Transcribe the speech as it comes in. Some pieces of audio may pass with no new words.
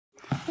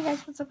Hey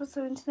guys, what's up?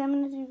 So today I'm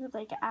gonna do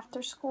like an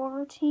after school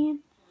routine.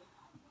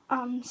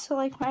 So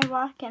like when I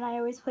walk in, I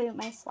always play with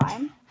my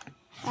slime.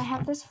 I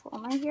have this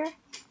foam right here.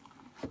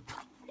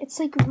 It's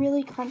like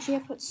really crunchy. I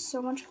put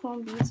so much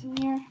foam beads in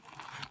here.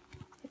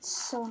 It's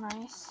so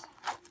nice.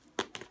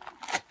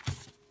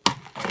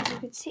 As you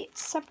can see,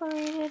 it's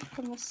separated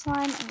from the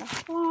slime and the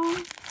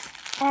foam.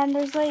 And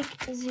there's like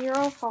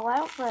zero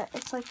fallout, but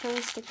it's like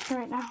really sticky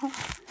right now.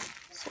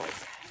 So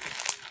like,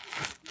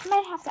 I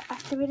might have to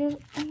activate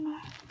it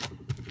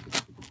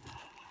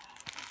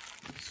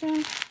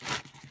soon.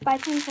 But I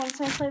think once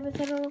I play with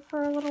it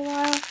for a little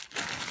while,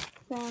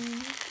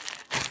 then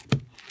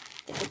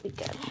it'll be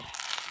good.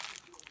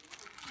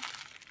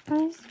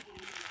 Nice.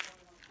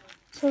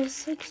 So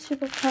it's like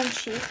super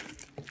crunchy.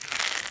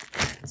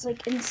 It's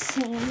like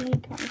insanely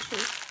crunchy.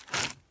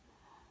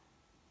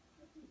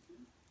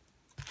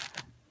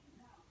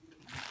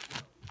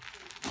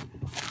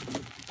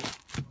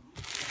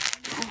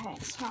 Okay,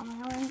 so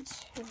I'm going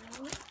to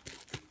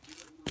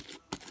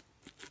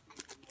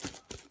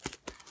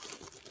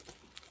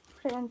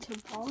put it into a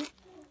bowl.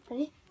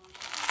 Ready?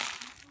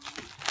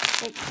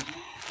 Like,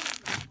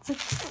 it's like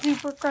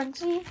super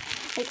crunchy.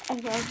 Like, I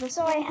love this.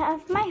 So I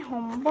have my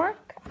homework.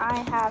 I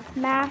have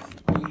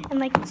math and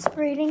like this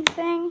grading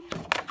thing.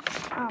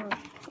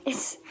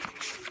 It's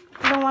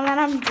the one that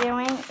I'm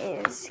doing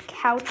is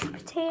couch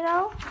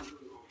potato.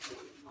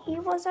 He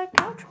was a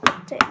couch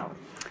potato.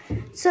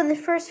 So the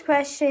first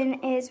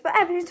question is, what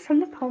evidence from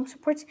the poem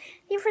supports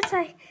the inference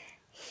that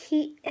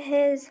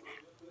his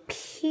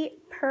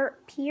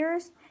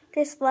peers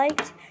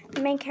disliked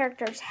the main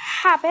character's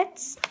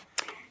habits?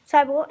 So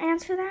I will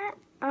answer that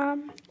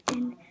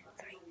in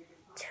 3,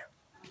 2,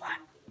 1.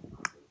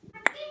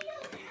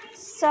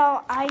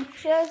 So I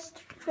just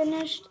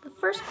finished the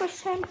first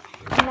question,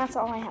 and that's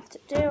all I have to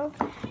do.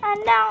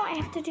 And now I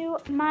have to do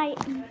my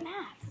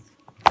math.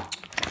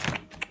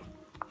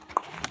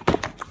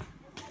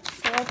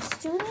 So let's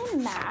do the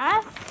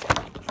math.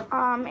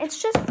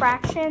 It's just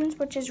fractions,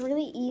 which is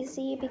really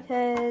easy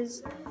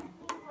because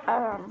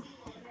I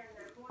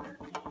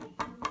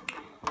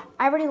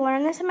already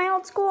learned this in my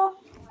old school.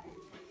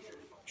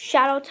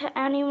 Shout out to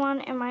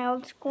anyone in my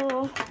old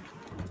school.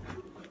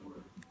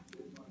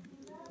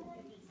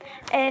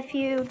 If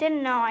you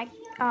didn't know, I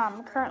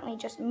currently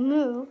just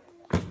moved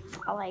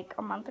like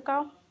a month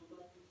ago.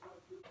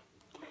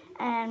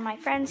 And my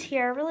friends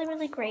here are really,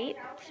 really great.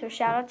 So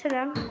shout out to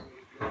them.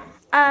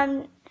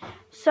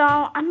 So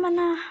I'm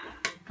gonna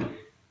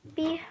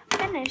be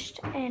finished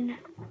in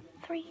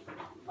 3,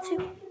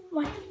 2,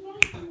 1.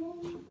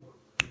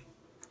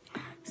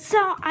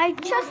 So I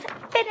just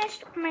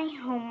finished my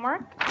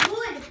homework.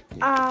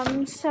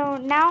 So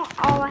now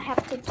all I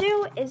have to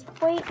do is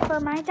wait for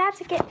my dad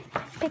to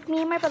pick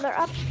me and my brother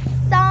up.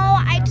 So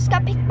I just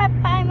got picked up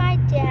by my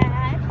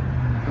dad.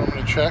 I'm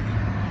gonna check.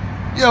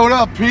 Yo, what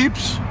up,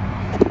 peeps?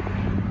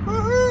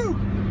 Woohoo!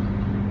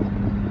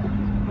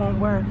 Won't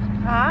work.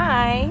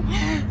 Hi.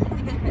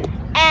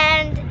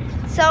 And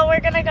so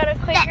we're gonna go to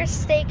Quaker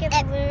Steak and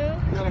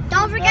Lou.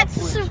 Don't forget to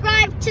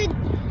subscribe to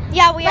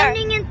Yeah, we are.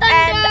 Lightning and Thunder.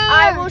 And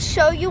I will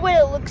show you what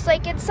it looks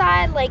like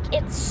inside. Like,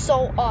 it's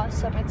so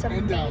awesome. It's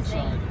amazing.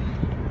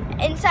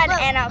 And outside. Inside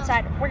and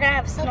outside. We're gonna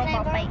have a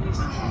snowball fight.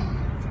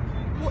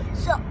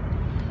 So,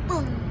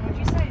 What'd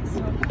you say?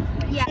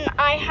 Yeah. And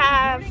I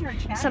have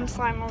some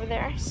slime over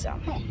there. So.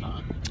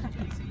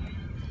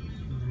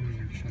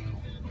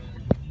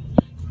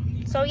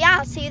 So yeah,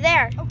 I'll see you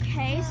there.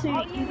 Okay. So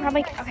you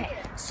probably okay.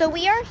 So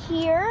we are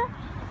here,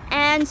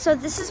 and so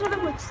this is what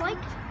it looks like.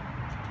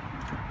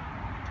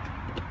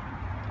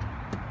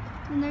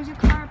 And there's a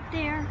car up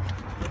there.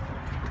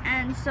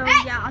 And so,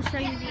 yeah, I'll show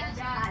you the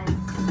inside.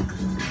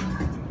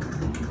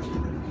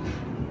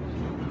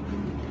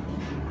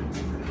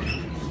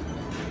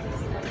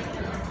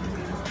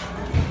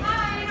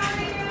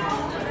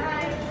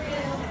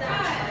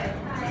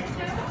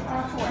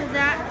 So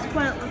that's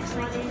what it looks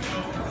like.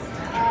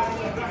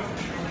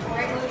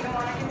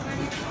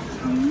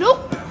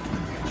 Nope.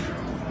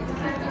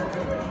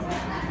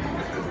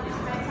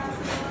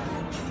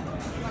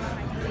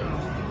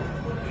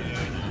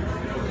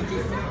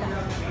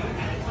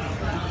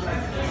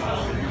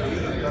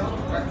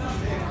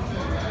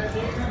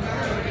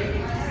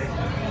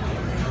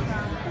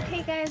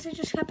 Okay guys, I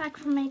just got back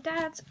from my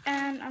dad's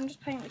and I'm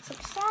just playing with some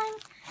slime,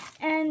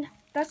 and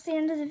that's the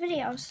end of the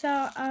video.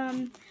 So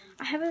I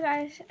hope you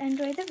guys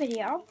enjoyed the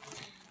video.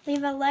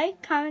 Leave a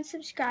like, comment,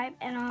 subscribe,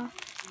 and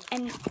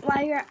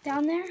while you're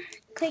down there,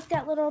 click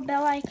that little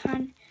bell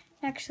icon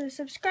next to the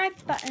subscribe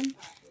button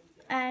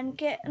and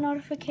get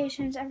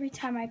notifications every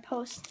time I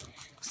post.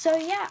 So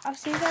yeah, I'll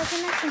see you guys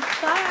in the next one.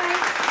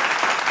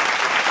 Bye!